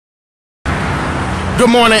Good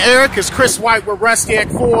morning, Eric. It's Chris White with Rusty Eck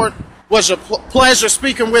Ford. Was a pleasure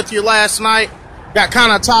speaking with you last night. Got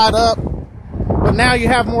kind of tied up, but now you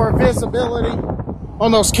have more visibility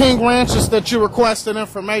on those King ranches that you requested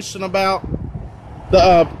information about.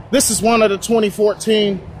 This is one of the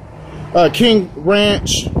 2014 King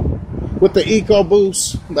Ranch with the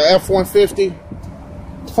EcoBoost, the F-150,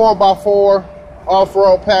 4x4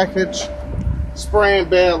 off-road package, spraying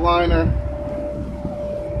bed liner.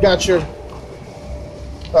 Got your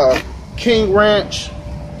King Ranch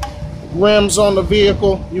rims on the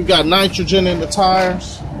vehicle. You got nitrogen in the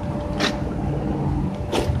tires.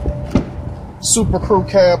 Super crew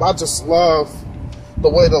cab. I just love the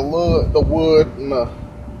way the wood and the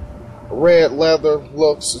red leather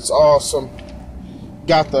looks. It's awesome.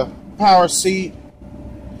 Got the power seat,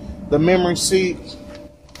 the memory seat.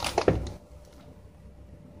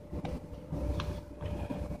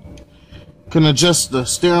 Can adjust the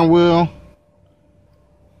steering wheel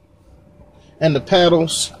and the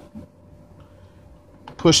pedals.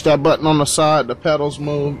 Push that button on the side, the pedals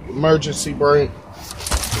move. Emergency brake.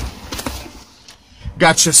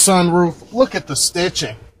 Got your sunroof. Look at the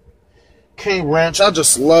stitching. King Ranch, I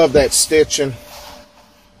just love that stitching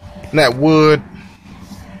and that wood.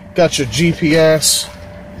 Got your GPS.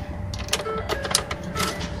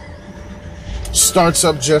 Starts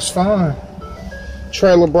up just fine.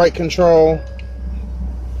 Trailer brake control.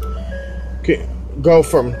 Okay, go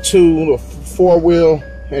from 2 to 4 wheel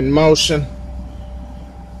in motion.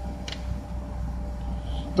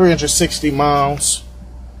 360 miles.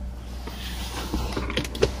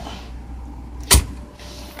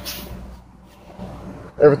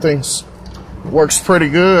 Everything's works pretty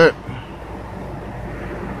good.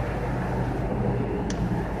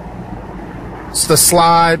 It's the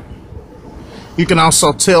slide. You can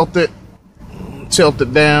also tilt it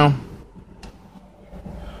down.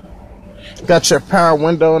 Got your power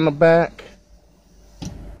window in the back.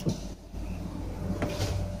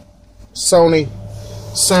 Sony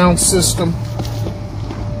sound system.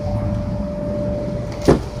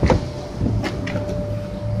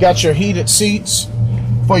 Got your heated seats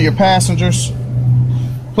for your passengers.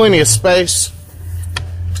 Plenty of space.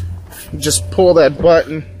 You just pull that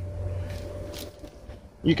button.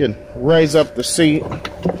 You can raise up the seat.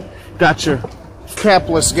 Got your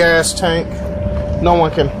capless gas tank. No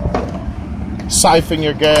one can siphon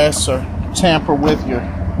your gas or tamper with your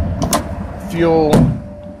fuel.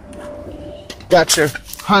 Got your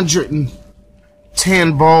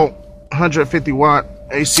 110 volt, 150 watt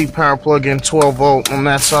AC power plug-in, 12 volt on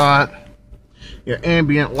that side. Your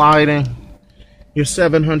ambient lighting. Your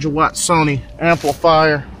 700 watt Sony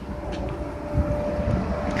amplifier.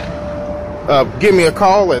 Give me a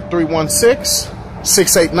call at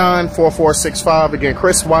 316-689-4465. Again,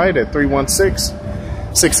 Chris White at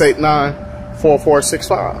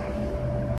 316-689-4465.